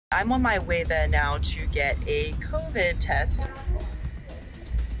I'm on my way there now to get a COVID test.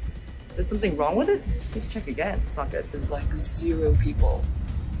 There's something wrong with it? Let's check again. It's not good. There's like 0 people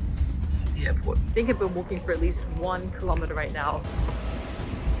at the airport. I think I've been walking for at least 1 kilometer right now.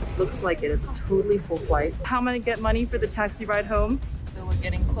 Looks like it is a totally full flight. How am I gonna get money for the taxi ride home? So we're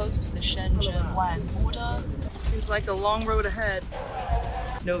getting close to the Shenzhen Landborder. Seems like a long road ahead.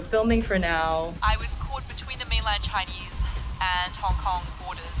 No filming for now. I was caught between the mainland Chinese and Hong Kong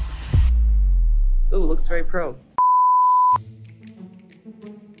borders. Ooh, looks very pro.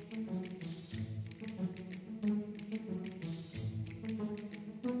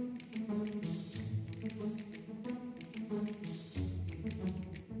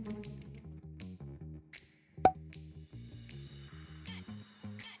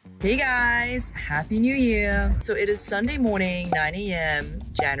 Hey guys, Happy New Year! So it is Sunday morning, 9 AM,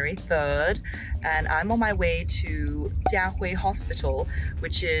 January 3rd, and I'm on my way to Jiahui Hospital,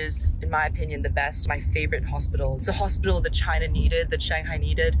 which is, in my opinion, the best, my favorite hospital. It's a hospital that China needed, that Shanghai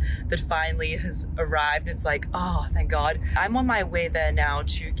needed, that finally has arrived. It's like, oh, thank God. I'm on my way there now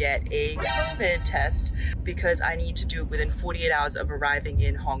to get a COVID test because I need to do it within 48 hours of arriving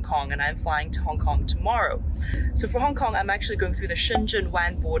in Hong Kong, and I'm flying to Hong Kong tomorrow. So for Hong Kong, I'm actually going through the Shenzhen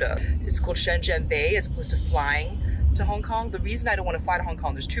Landborder. It's called Shenzhen Bay as opposed to flying to Hong Kong. The reason I don't want to fly to Hong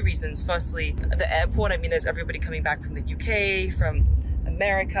Kong, there's 2 reasons. Firstly, the airport, I mean, there's everybody coming back from the UK, from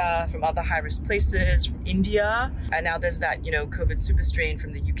America, from other high-risk places, from India, and now there's that, you know, COVID super strain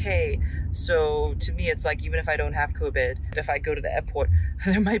from the UK. So to me, it's like, even if I don't have COVID, if I go to the airport,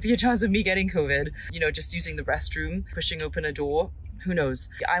 there might be a chance of me getting COVID, you know, just using the restroom, pushing open a door. Who knows?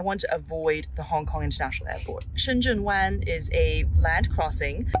 I want to avoid the Hong Kong International Airport. Shenzhen Wan is a land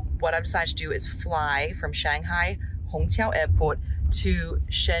crossing. What I've decided to do is fly from Shanghai Hongqiao Airport to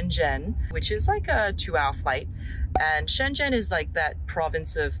Shenzhen, which is like a 2-hour flight. And Shenzhen is like that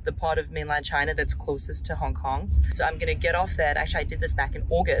province of the part of mainland China that's closest to Hong Kong. So I'm gonna get off there. Actually, I did this back in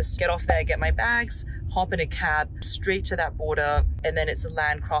August. Get off there, get my bags, hop in a cab straight to that border, and then it's a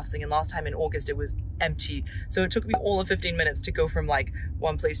land crossing. And last time in August, it was empty. So it took me all of 15 minutes to go from like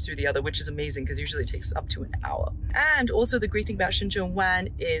one place to the other, which is amazing because usually it takes up to an hour. And also the great thing about Shenzhen Wan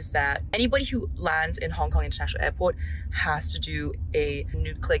is that anybody who lands in Hong Kong International Airport has to do a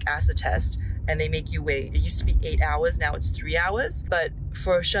nucleic acid test, and they make you wait. It used to be 8 hours, now it's 3 hours. But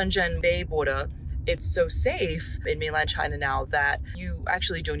for Shenzhen Bay border, it's so safe in mainland China now that you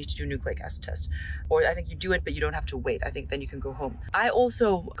actually don't need to do a nucleic acid test. Or I think you do it, but you don't have to wait. I think then you can go home. I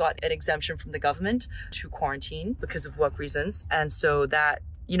also got an exemption from the government to quarantine because of work reasons. And so that,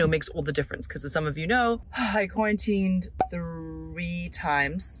 you know, makes all the difference. Because as some of you know, I quarantined 3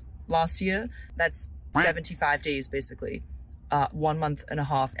 times last year. That's 75 days, basically. 1.5 months.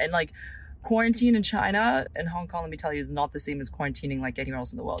 And like, quarantine in China and Hong Kong, let me tell you, is not the same as quarantining like anywhere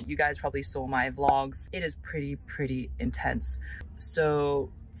else in the world. You guys probably saw my vlogs. It is pretty intense. So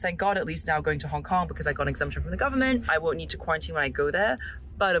thank God, at least now going to Hong Kong, because I got an exemption from the government, I won't need to quarantine when I go there.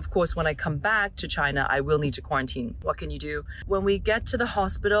 But of course, when I come back to China, I will need to quarantine. What can you do? When we get to the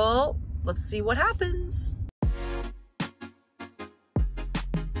hospital, let's see what happens.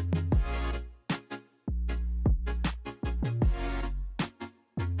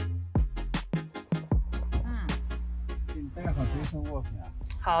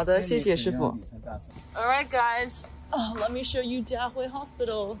 Alright guys, let me show you Jiahui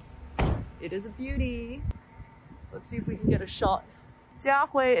Hospital. It is a beauty. Let's see if we can get a shot.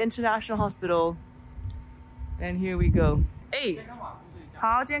 Jiahui International Hospital. And here we go. Hey!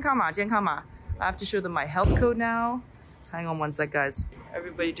 好，健康码，健康码. I have to show them my health code now. Hang on one sec, guys.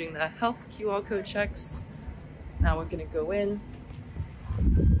 Everybody doing the health QR code checks. Now we're gonna go in.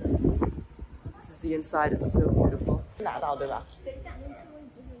 This is the inside, it's so beautiful. 拿到对吧？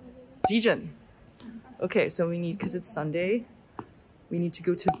急诊. Okay, so we need, because it's Sunday, we need to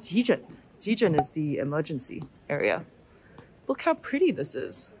go to 急诊. 急诊 is the emergency area. Look how pretty this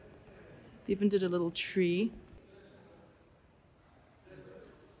is. They even did a little tree.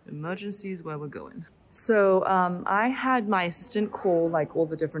 Emergency is where we're going. So I had my assistant call like all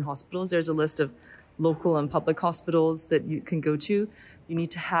the different hospitals. There's a list of local and public hospitals that you can go to. You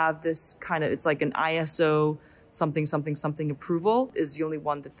need to have this kind of, it's like an ISO something approval is the only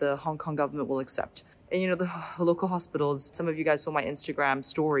one that the Hong Kong government will accept. And you know, the local hospitals, some of you guys saw my Instagram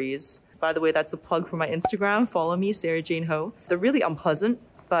stories. By the way, that's a plug for my Instagram. Follow me, Sara Jane Ho. They're really unpleasant,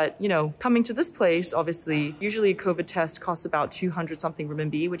 but you know, coming to this place, obviously, usually a COVID test costs about 200 something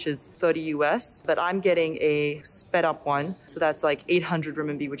RMB, which is 30 US, but I'm getting a sped up one. So that's like 800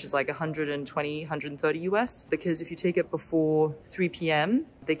 RMB, which is like 120, 130 US. Because if you take it before 3 PM,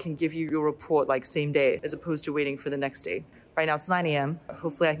 they can give you your report like same day, as opposed to waiting for the next day. Right now it's 9 a.m.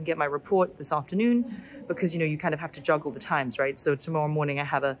 Hopefully I can get my report this afternoon because, you kind of have to juggle the times, right? So tomorrow morning I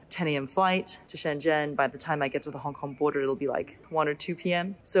have a 10 a.m. flight to Shenzhen. By the time I get to the Hong Kong border, it'll be like 1 or 2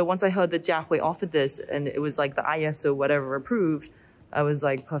 p.m. So once I heard that Jiahui offered this and it was like the ISO whatever approved, I was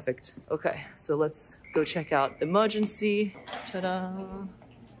like, perfect. Okay, so let's go check out emergency. Ta-da!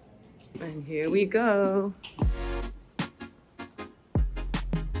 And here we go.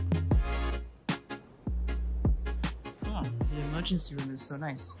 Oh, the emergency room is so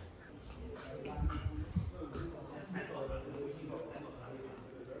nice.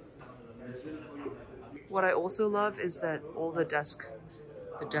 What I also love is that all the desk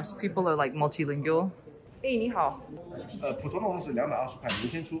people are like multilingual. Hey, 你好。普通的话是220块，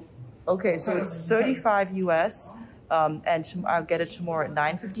明天出。 Okay, so it's 35 US, and I'll get it tomorrow at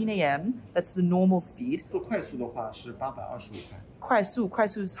 9:15 a.m. That's the normal speed. 做快速的话是825块。快速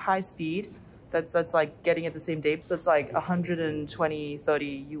is high speed. That's like getting it the same day. So it's like 120,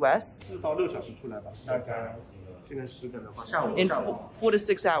 30 US. 4到6小时出来吧，大概现在10点的话，下午 In 4 to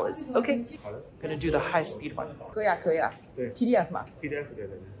 6 hours. Okay. 好的。 Gonna do the high speed one. 可以啊。对。PDF 嘛。PDF 对。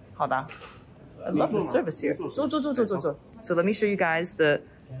好的。I love the service here. 坐。So let me show you guys the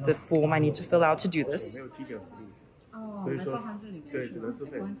form I need to fill out to do this. 没有体检福利。所以说，对，只能自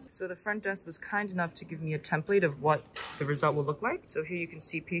费。 So the front desk was kind enough to give me a template of what the result will look like. So here you can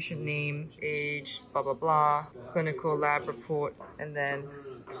see patient name, age, blah, blah, blah, clinical lab report, and then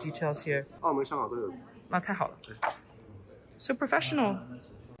details here. 澳门、香港都有。那太好了。So professional.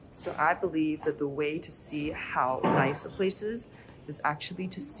 So I believe that the way to see how nice a place is actually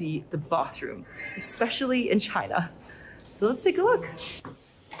to see the bathroom, especially in China. So let's take a look.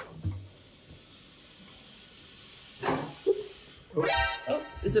 Oh,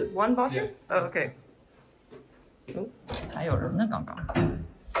 is it one bathroom? Oh, okay. Oh, 还有人呢，刚刚。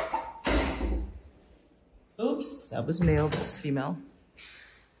Oops, that was male, this is female.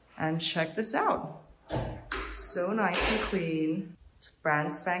 And check this out. So nice and clean. It's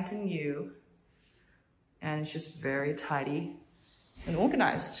brand spanking new. And it's just very tidy and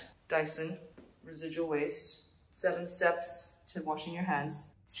organized. Dyson, residual waste, 7 steps to washing your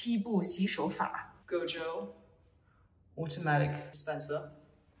hands. 7步洗手法. Gojo, automatic dispenser.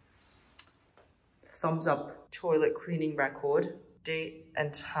 Thumbs up, toilet cleaning record. Date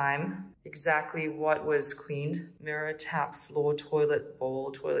and time, exactly what was cleaned. Mirror, tap, floor, toilet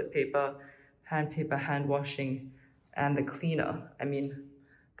bowl, toilet paper, hand washing, and the cleaner. I mean,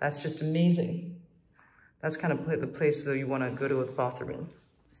 that's just amazing. That's kind of the place that you want to go to a bathroom in.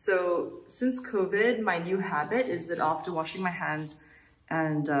 So since COVID, my new habit is that after washing my hands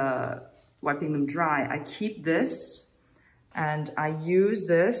and wiping them dry, I keep this and I use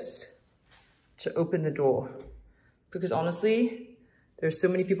this to open the door. Because honestly, there's so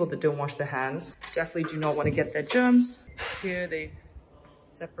many people that don't wash their hands. Definitely do not want to get their germs. Here they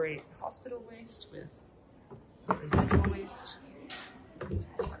separate hospital waste with residual waste.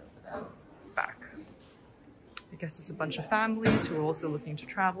 Back. I guess it's a bunch of families who are also looking to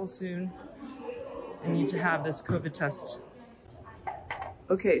travel soon and need to have this COVID test.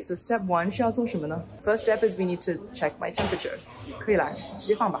 Okay, so step 1 需要做什么呢? First step is we need to check my temperature. 可以来，直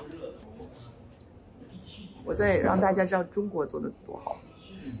接放吧。我在让大家知道中国做的多好。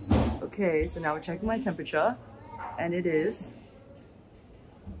Okay, so now we're checking my temperature, and it is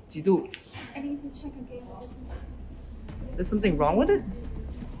几度? I need to check again. There's something wrong with it?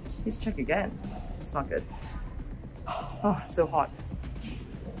 Need to check again. It's not good. Oh, it's so hot.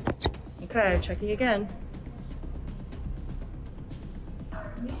 Okay, checking again.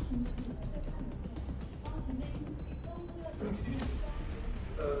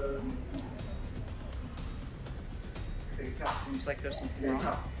 Seems like there's something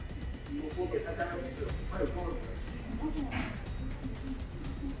wrong.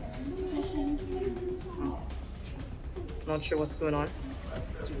 Not sure what's going on.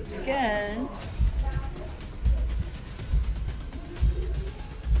 Let's do this again.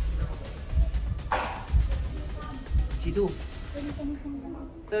 Tidu.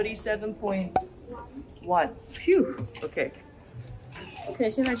 37.1. Phew. Okay.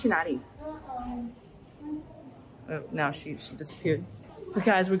 Okay, 现在去哪里? Oh, now she disappeared.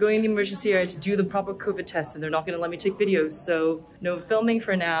 Okay, guys, we're going in the emergency area to do the proper COVID test, and they're not going to let me take videos, so no filming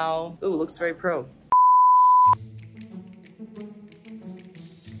for now. Oh, looks very pro.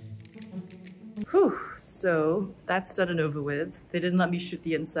 Whew, so that's done and over with. They didn't let me shoot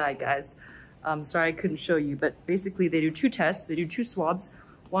the inside, guys. Sorry I couldn't show you, but basically they do 2 tests. They do 2 swabs.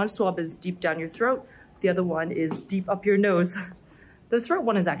 One swab is deep down your throat. The other one is deep up your nose. The throat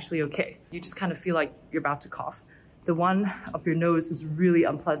one is actually okay. You just kind of feel like you're about to cough. The one up your nose is really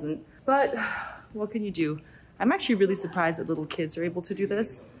unpleasant, but what can you do? I'm actually really surprised that little kids are able to do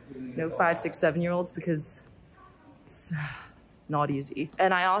this, 5, 6, 7-year-olds, because it's not easy.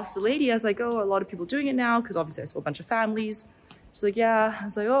 And I asked the lady, I was like, oh, a lot of people doing it now, because obviously I saw a bunch of families. She's like, yeah. I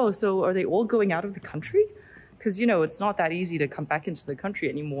was like, oh, so are they all going out of the country? Because, it's not that easy to come back into the country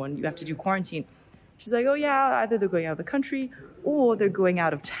anymore and you have to do quarantine. She's like, oh yeah, either they're going out of the country or they're going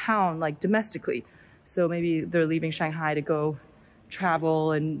out of town, like domestically. So maybe they're leaving Shanghai to go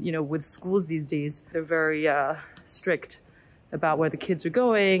travel, and with schools these days, they're very strict about where the kids are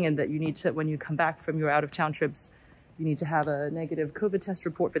going, and that you need to, when you come back from your out-of-town trips, you need to have a negative COVID test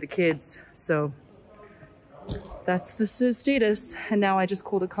report for the kids. So that's the status. And now I just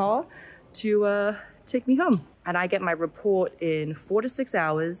called a car to take me home. And I get my report in 4 to 6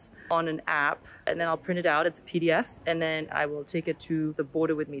 hours on an app, and then I'll print it out. It's a PDF, and then I will take it to the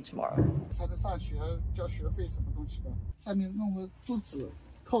border with me tomorrow. So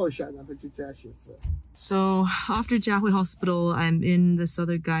after Jiahui Hospital, I'm in this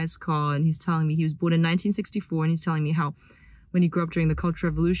other guy's car, and he's telling me he was born in 1964, and he's telling me how when he grew up during the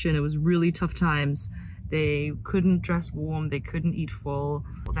Cultural Revolution, it was really tough times. They couldn't dress warm, they couldn't eat full.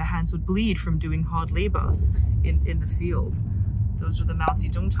 Their hands would bleed from doing hard labor in the field. Those are the Mao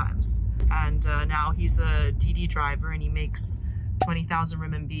Zedong times. And now he's a DD driver, and he makes 20,000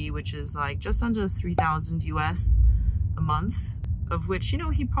 RMB, which is like just under 3,000 US a month, of which,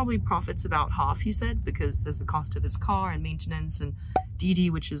 he probably profits about half, he said, because there's the cost of his car and maintenance, and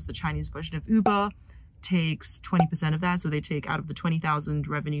DD, which is the Chinese version of Uber, takes 20% of that. So they take out of the 20,000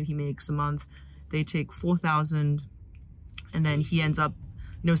 revenue he makes a month, they take 4,000, and then he ends up,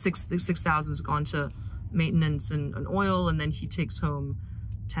 6,000 has gone to maintenance and oil, and then he takes home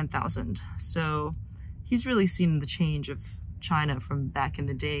 10,000. So he's really seen the change of China from back in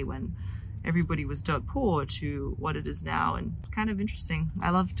the day when everybody was dirt poor to what it is now, and kind of interesting. I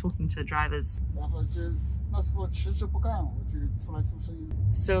love talking to drivers.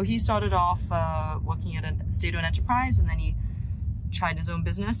 So he started off working at a state-owned enterprise, and then he tried his own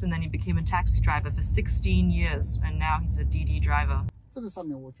business, and then he became a taxi driver for 16 years, and now he's a DD driver.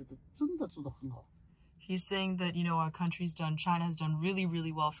 He's saying that, our country's done, China has done really,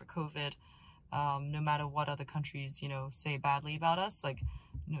 really well for COVID. No matter what other countries, say badly about us, like,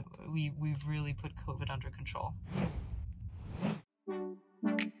 we've really put COVID under control.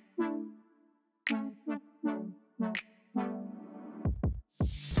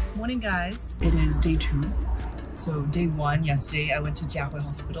 Morning, guys. It is day 2. So day 1, yesterday, I went to Jiahui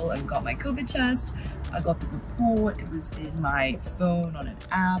Hospital and got my COVID test. I got the report. It was in my phone on an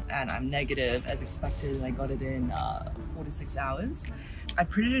app, and I'm negative as expected. I got it in 4 to 6 hours. I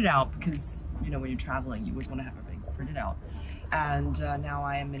printed it out because, when you're traveling, you always want to have everything printed out. And now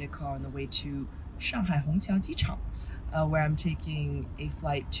I am in a car on the way to Shanghai Jichang, where I'm taking a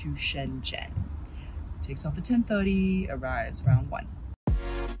flight to Shenzhen. Takes off at 10:30, arrives around 1.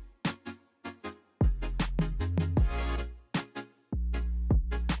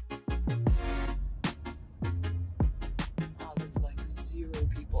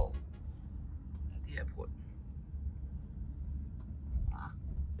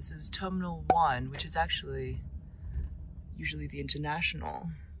 This is Terminal 1, which is actually usually the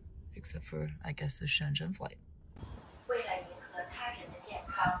international, except for, I guess, the Shenzhen flight.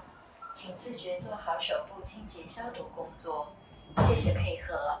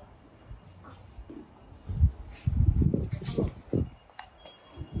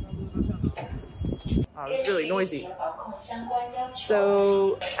 Oh, it's really noisy.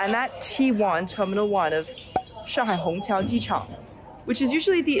 So I'm at T1, Terminal 1 of Shanghai Jichang, which is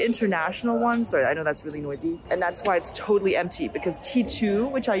usually the international one. Sorry, I know that's really noisy. And that's why it's totally empty, because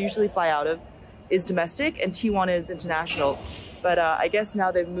T2, which I usually fly out of, is domestic, and T1 is international. But I guess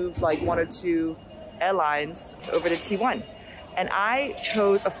now they've moved like 1 or 2 airlines over to T1. And I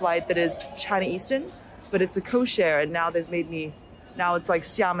chose a flight that is China Eastern, but it's a co-share, and now they've made me, now it's like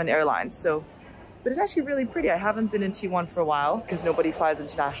Xiamen Airlines. So, but it's actually really pretty. I haven't been in T1 for a while, because nobody flies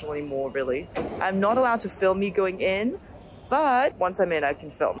international anymore, really. I'm not allowed to film me going in, but once I'm in, I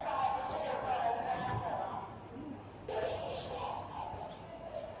can film.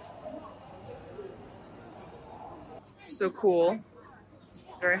 So cool.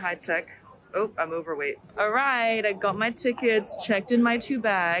 Very high tech. Oh, I'm overweight. All right, I got my tickets, checked in my 2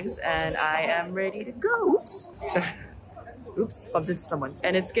 bags, and I am ready to go. Oops. Oops, bumped into someone.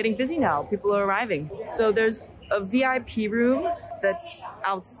 And it's getting busy now. People are arriving. So there's a VIP room that's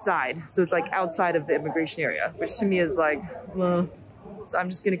outside. So it's like outside of the immigration area, which to me is like, so I'm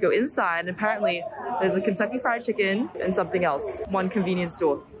just gonna go inside. And apparently there's a Kentucky Fried Chicken and something else, 1 convenience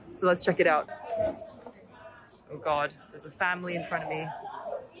store. So let's check it out. Oh God, there's a family in front of me.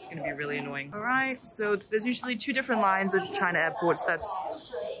 It's gonna be really annoying. All right, so there's usually 2 different lines at China airports. That's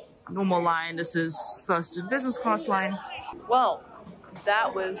normal line. This is first and business class line. Well,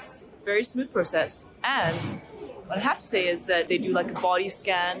 that was a very smooth process. And what I have to say is that they do like a body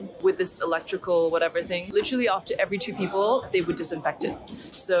scan with this electrical whatever thing. Literally after every 2 people, they would disinfect it.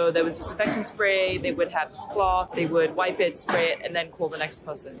 So there was disinfectant spray, they would have this cloth, they would wipe it, spray it, and then call the next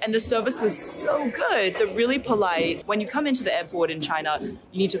person. And the service was so good. They're really polite. When you come into the airport in China,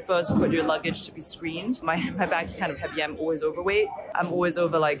 you need to first put your luggage to be screened. My bag's kind of heavy, I'm always overweight. I'm always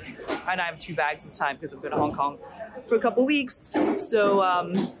over like, and I have 2 bags this time because I'm going to Hong Kong for a couple weeks.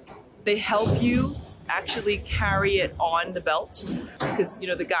 So they help you actually carry it on the belt because, you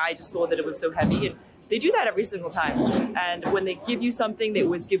know, the guy just saw that it was so heavy, and they do that every single time. And when they give you something, they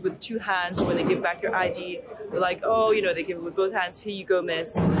always give with 2 hands. And when they give back your ID, they're like, oh, you know, they give it with both hands. Here you go,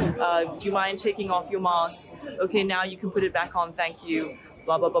 miss. Do you mind taking off your mask? Okay, now you can put it back on. Thank you.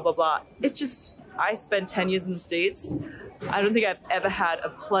 Blah, blah, blah, blah, blah. It's just, I spent 10 years in the States. I don't think I've ever had a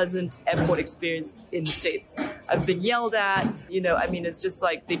pleasant airport experience in the States. I've been yelled at, you know, I mean, it's just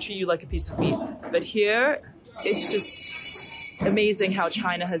like they treat you like a piece of meat. But here, it's just amazing how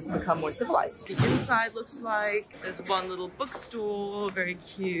China has become more civilized. The inside looks like there's one little bookstore, very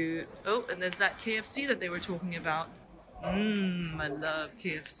cute. Oh, and there's that KFC that they were talking about. I love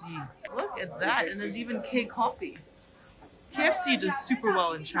KFC. Look at that, and there's even K-Coffee. KFC does super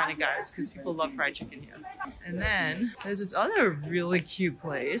well in China, guys, because people love fried chicken here. And then there's this other really cute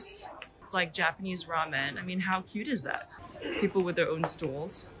place. It's like Japanese ramen. I mean, how cute is that? People with their own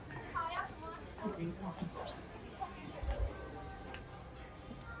stalls.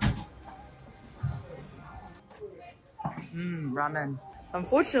 Ramen.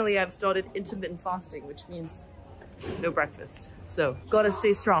 Unfortunately, I've started intermittent fasting, which means no breakfast. So, gotta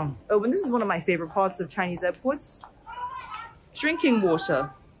stay strong. Oh, and this is one of my favorite parts of Chinese airports. Drinking water.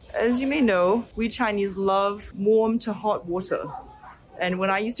 As you may know, we Chinese love warm to hot water. And when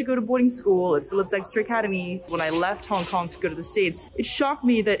I used to go to boarding school at Phillips Exeter Academy, when I left Hong Kong to go to the States, it shocked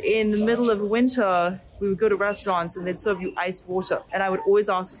me that in the middle of winter, we would go to restaurants and they'd serve you iced water. And I would always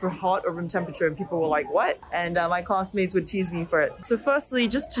ask for hot or room temperature, and people were like, what? And my classmates would tease me for it. So firstly,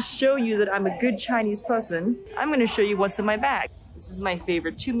 just to show you that I'm a good Chinese person, I'm gonna show you what's in my bag. This is my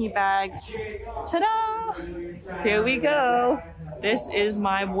favorite Tumi bag. Ta-da! Here we go. This is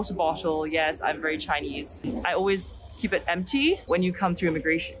my water bottle. Yes, I'm very Chinese. I always keep it empty when you come through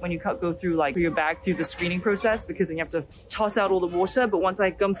immigration, when you go through like your bag through the screening process, because then you have to toss out all the water. But once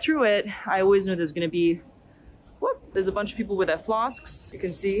I come through it, I always know there's gonna be, whoop, there's a bunch of people with their flasks, you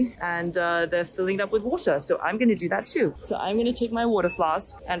can see, and they're filling it up with water. So I'm gonna do that too. So I'm gonna take my water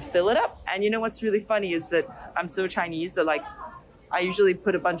flask and fill it up. And you know what's really funny is that I'm so Chinese that like, I usually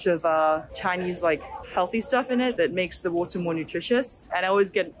put a bunch of Chinese like healthy stuff in it that makes the water more nutritious. And I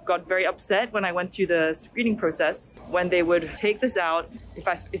always got very upset when I went through the screening process when they would take this out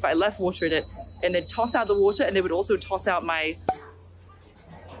if I left water in it, and they'd toss out the water, and they would also toss out my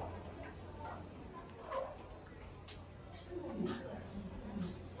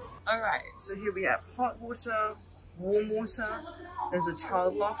Alright, so here we have hot water, warm water. There's a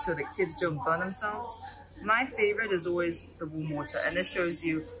child lock so that kids don't burn themselves. My favorite is always the warm water, and this shows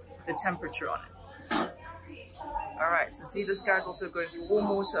you the temperature on it. All right, so see, this guy's also going for warm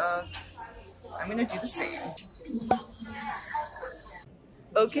water. I'm gonna do the same.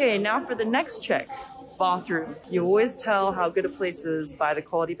 Okay, now for the next check, bathroom. You always tell how good a place is by the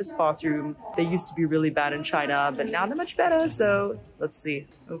quality of its bathroom. They used to be really bad in China, but now they're much better, so let's see.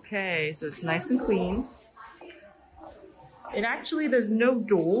 Okay, so it's nice and clean. And actually there's no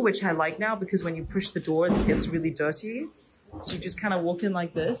door, which I like now, because when you push the door, it gets really dirty. So you just kind of walk in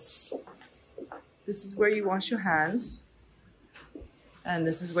like this. This is where you wash your hands. And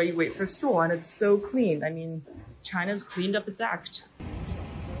this is where you wait for a stall, and it's so clean. I mean, China's cleaned up its act.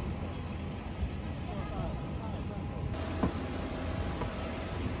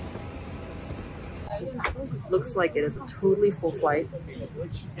 Looks like it is a totally full flight.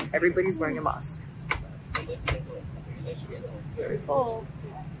 Everybody's wearing a mask. Very full.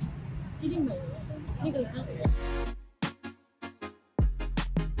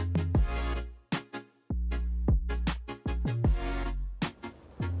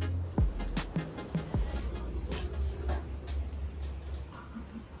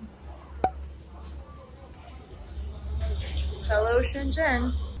 Hello,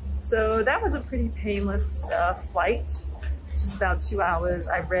 Shenzhen. So that was a pretty painless flight. Just about 2 hours.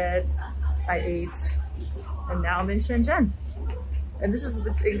 I read, I ate, and now I'm in Shenzhen. And this is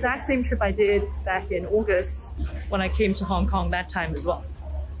the exact same trip I did back in August when I came to Hong Kong that time as well.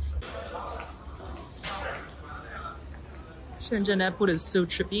 Shenzhen airport is so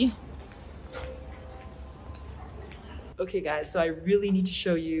trippy. Okay guys, so I really need to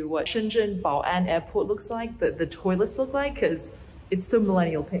show you what Shenzhen Bao'an airport looks like, the toilets look like, because it's so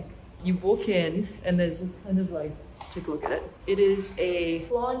millennial pink. You walk in and there's this kind of like, let's take a look at it. It is a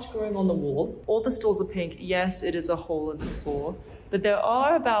plant growing on the wall. All the stalls are pink. Yes, it is a hole in the floor, but there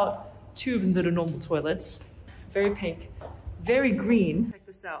are about 2 of them that are normal toilets. Very pink, very green. Check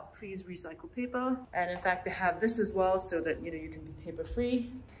this out, please recycle paper. And in fact, they have this as well so that, you know, you can be paper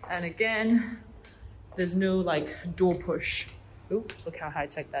free. And again, there's no like door push. Oop, look how high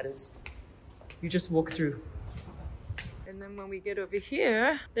tech that is. You just walk through. And then when we get over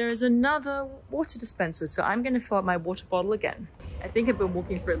here, there is another water dispenser. So I'm gonna fill up my water bottle again. I think I've been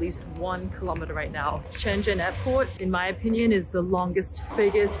walking for at least 1 kilometer right now. Shenzhen airport, in my opinion, is the longest,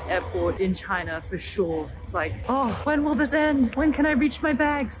 biggest airport in China for sure. It's like, oh, when will this end? When can I reach my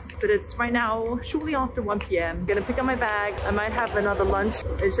bags? But it's right now, shortly after 1 p.m. I'm gonna pick up my bag. I might have another lunch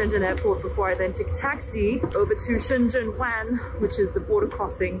at Shenzhen airport before I then take a taxi over to Shenzhen Wan, which is the border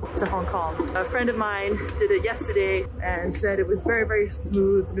crossing to Hong Kong. A friend of mine did it yesterday and said it was very, very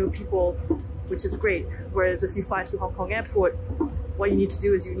smooth, no people, which is great. Whereas if you fly to Hong Kong airport, what you need to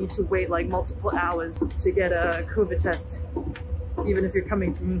do is you need to wait like multiple hours to get a COVID test, even if you're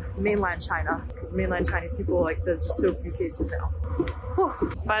coming from mainland China, because mainland Chinese people, like, there's just so few cases now.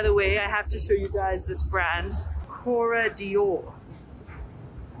 Whew. By the way, I have to show you guys this brand, Cora Dior.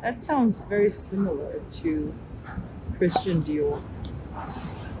 That sounds very similar to Christian Dior.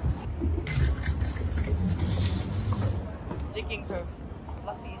 Digging for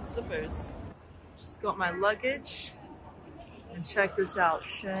fluffy slippers. Just got my luggage. And check this out,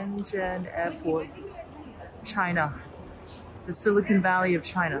 Shenzhen Airport, China. The Silicon Valley of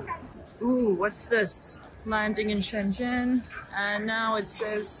China. Ooh, what's this? Landing in Shenzhen. And now it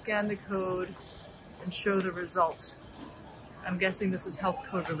says scan the code and show the result. I'm guessing this is health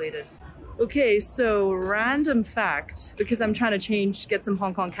code related. Okay, so random fact, because I'm trying to get some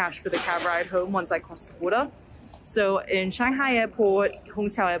Hong Kong cash for the cab ride home once I cross the border. So in Shanghai Airport,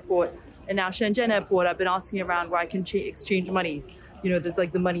 Hongqiao Airport, and now Shenzhen Airport, I've been asking around where I can exchange money. You know, there's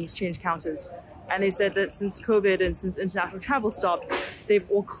like the money exchange counters. And they said that since COVID and since international travel stopped, they've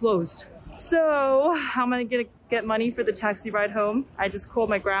all closed. So how am I gonna get money for the taxi ride home? I just called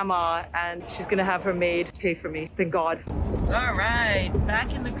my grandma and she's gonna have her maid pay for me, thank God. All right,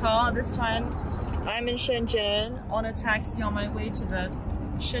 back in the car. This time I'm in Shenzhen on a taxi on my way to the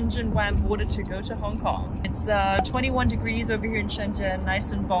Shenzhen Wan border to go to Hong Kong. It's 21 degrees over here in Shenzhen,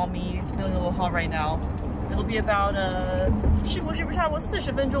 nice and balmy, feeling a little hot right now. It'll be about 是不是差不多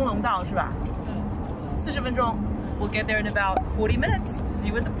40分钟能到是吧？40分钟. We'll get there in about 40 minutes. See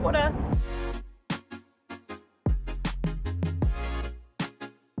you at the border.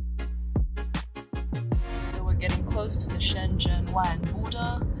 So we're getting close to the Shenzhen Wan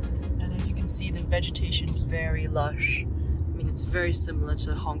border, and as you can see, the vegetation is very lush. I mean, it's very similar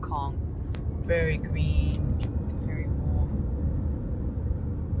to Hong Kong. Very green, very warm.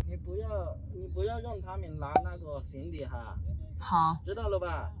 你不要让他们拿那个行李哈。好，知道了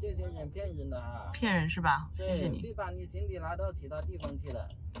吧？这些人骗人的哈。骗人是吧？谢谢你。会把你行李拿到其他地方去的。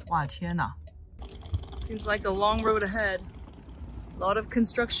哇，天哪！ Seems like a long road ahead. A lot of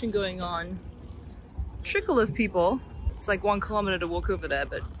construction going on. Trickle of people. It's like 1 kilometer to walk over there,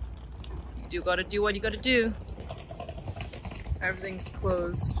 but you do gotta do what you gotta do. Everything's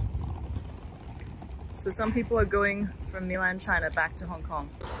closed. So some people are going from mainland China back to Hong Kong.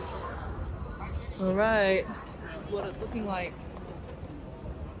 All right, this is what it's looking like.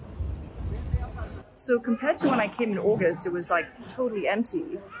 So compared to when I came in August, it was like totally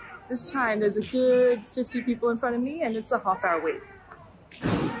empty. This time there's a good 50 people in front of me and it's a half-hour wait.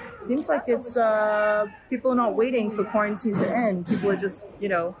 Seems like it's people are not waiting for quarantine to end. People are just, you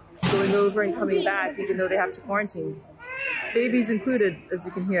know, going over and coming back even though they have to quarantine. Babies included, as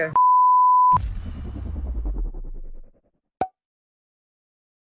you can hear.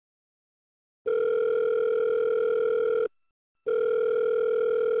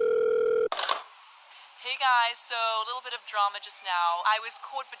 Hey guys, so a little bit of drama just now. I was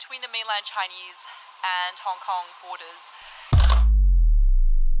caught between the mainland Chinese and Hong Kong borders.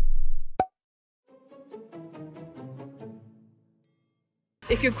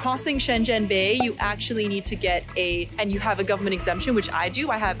 if you're crossing Shenzhen Bay, you actually need to get and you have a government exemption, which I do.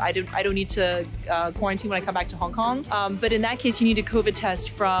 I don't need to quarantine when I come back to Hong Kong. But in that case, you need a COVID test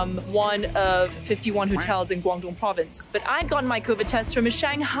from one of 51 hotels in Guangdong province. But I'd gotten my COVID test from a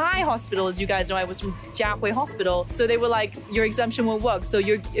Shanghai hospital. As you guys know, I was from Jiahui Hospital. So they were like, your exemption won't work. So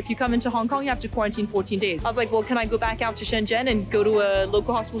if you come into Hong Kong, you have to quarantine 14 days. I was like, well, can I go back out to Shenzhen and go to a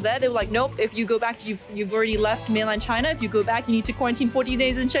local hospital there? They were like, nope, if you go back, you've already left mainland China. If you go back, you need to quarantine 14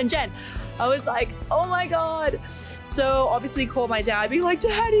 days in Shenzhen. I was like, oh my God. So obviously called my dad, being like,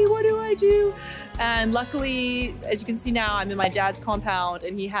 Daddy, what do I do? And luckily, as you can see now, I'm in my dad's compound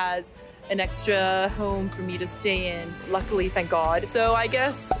and he has an extra home for me to stay in. Luckily, thank God. So I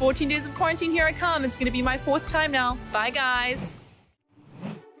guess 14 days of quarantine, here I come. It's gonna be my 4th time now. Bye guys.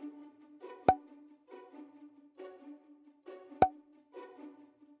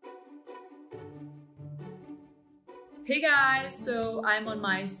 Hey guys, so I'm on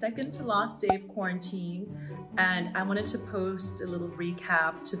my 2nd to last day of quarantine and I wanted to post a little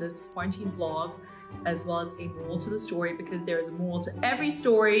recap to this quarantine vlog as well as a moral to the story, because there is a moral to every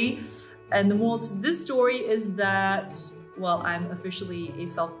story, and the moral to this story is that, well, I'm officially a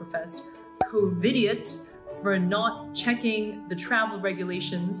self-professed COVIDiot for not checking the travel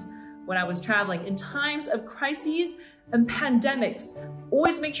regulations when I was traveling. In times of crises and pandemics,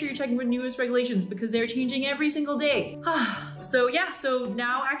 always make sure you're checking the newest regulations because they're changing every single day. So yeah, so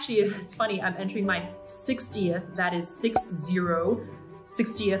now actually, it's funny, I'm entering my 60th, that is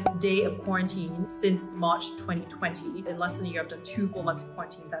 60th day of quarantine since March 2020. In less than a year, I've done 2 full months of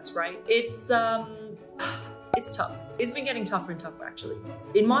quarantine, that's right. It's tough. It's been getting tougher and tougher actually.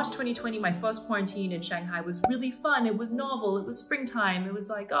 In March 2020, my first quarantine in Shanghai was really fun. It was novel, it was springtime. It was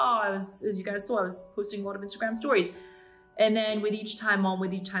like, oh, as you guys saw, I was posting a lot of Instagram stories. And then with each time on,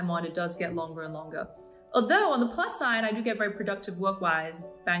 it does get longer and longer. Although on the plus side, I do get very productive work-wise,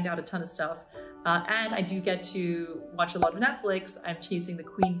 banged out a ton of stuff. And I do get to watch a lot of Netflix. I'm chasing The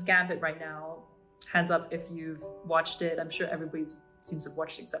Queen's Gambit right now. Hands up if you've watched it. I'm sure everybody seems to have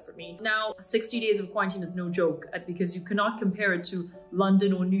watched it except for me. Now, 60 days of quarantine is no joke because you cannot compare it to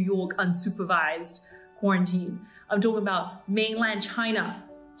London or New York unsupervised quarantine. I'm talking about mainland China,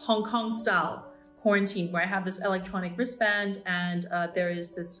 Hong Kong style quarantine, where I have this electronic wristband and there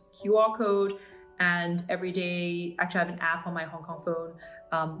is this QR code, and every day, actually I have an app on my Hong Kong phone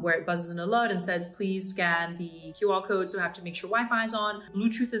where it buzzes an alert and says, please scan the QR code. So I have to make sure Wi-Fi is on,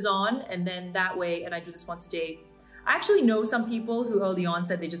 Bluetooth is on, and then that way, and I do this once a day. I actually know some people who early on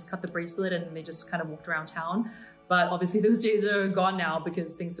said they just cut the bracelet and they just kind of walked around town. But obviously those days are gone now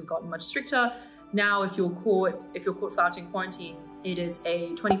because things have gotten much stricter. Now, if you're caught flouting quarantine, it is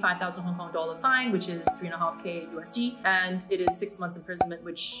a 25,000 Hong Kong dollar fine, which is 3.5K USD, and it is 6 months imprisonment,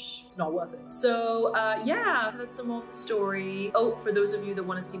 which is not worth it. So yeah, that's some more of the story. Oh, for those of you that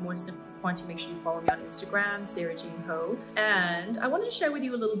want to see more snippets of quarantine, make sure you follow me on Instagram, Sara Jane Ho. And I wanted to share with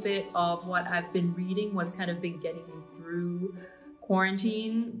you a little bit of what I've been reading, what's kind of been getting me through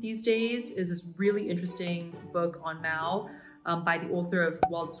quarantine these days is this really interesting book on Mao. By the author of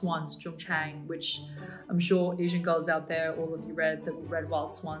Wild Swans, Zhong Chang, which I'm sure Asian girls out there, all of you read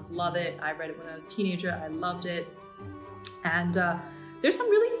Wild Swans, love it. I read it when I was a teenager, I loved it. And there's some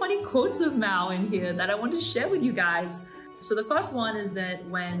really funny quotes of Mao in here that I wanted to share with you guys. So the first one is that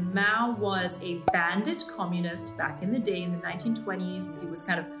when Mao was a bandit communist back in the day, in the 1920s, he was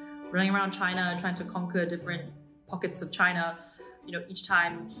kind of running around China, trying to conquer different pockets of China. You know, each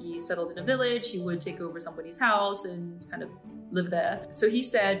time he settled in a village, he would take over somebody's house and kind of live there. So he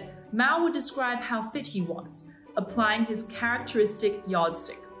said, Mao would describe how fit he was, applying his characteristic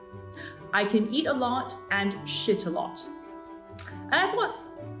yardstick. I can eat a lot and shit a lot. And I thought,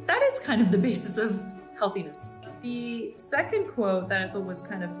 that is kind of the basis of healthiness. The second quote that I thought was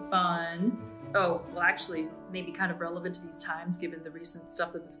kind of fun, oh, well actually, maybe kind of relevant to these times given the recent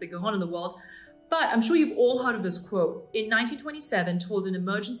stuff that's been going on in the world, but I'm sure you've all heard of this quote. In 1927, told an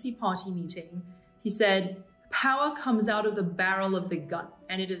emergency party meeting, he said, power comes out of the barrel of the gun.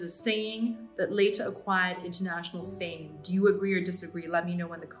 And it is a saying that later acquired international fame. Do you agree or disagree? Let me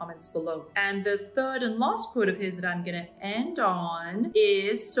know in the comments below. And the third and last quote of his that I'm gonna end on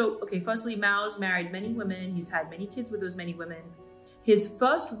is, so, okay, firstly, Mao's married many women. He's had many kids with those many women. His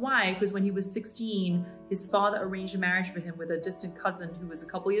first wife was when he was 16. His father arranged a marriage for him with a distant cousin who was a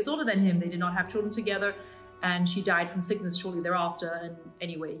couple years older than him. They did not have children together, and she died from sickness shortly thereafter. And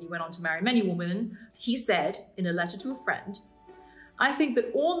anyway, he went on to marry many women. He said in a letter to a friend, I think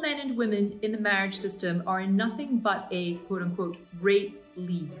that all men and women in the marriage system are in nothing but a quote unquote rape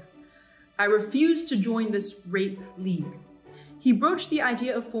league. I refuse to join this rape league. He broached the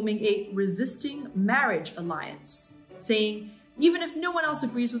idea of forming a resisting marriage alliance, saying, Even if no one else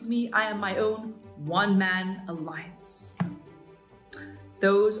agrees with me, I am my own one-man alliance.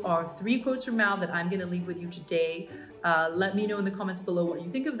 Those are 3 quotes from Mao that I'm going to leave with you today. Let me know in the comments below what you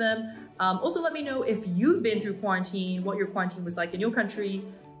think of them. Also, let me know if you've been through quarantine, what your quarantine was like in your country.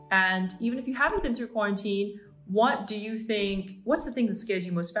 And even if you haven't been through quarantine, what do you think, what's the thing that scares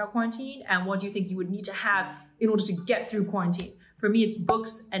you most about quarantine? And what do you think you would need to have in order to get through quarantine? For me, it's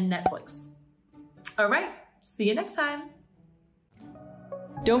books and Netflix. All right, see you next time.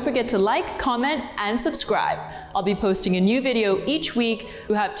 Don't forget to like, comment, and subscribe. I'll be posting a new video each week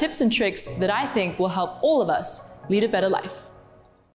who have tips and tricks that I think will help all of us lead a better life.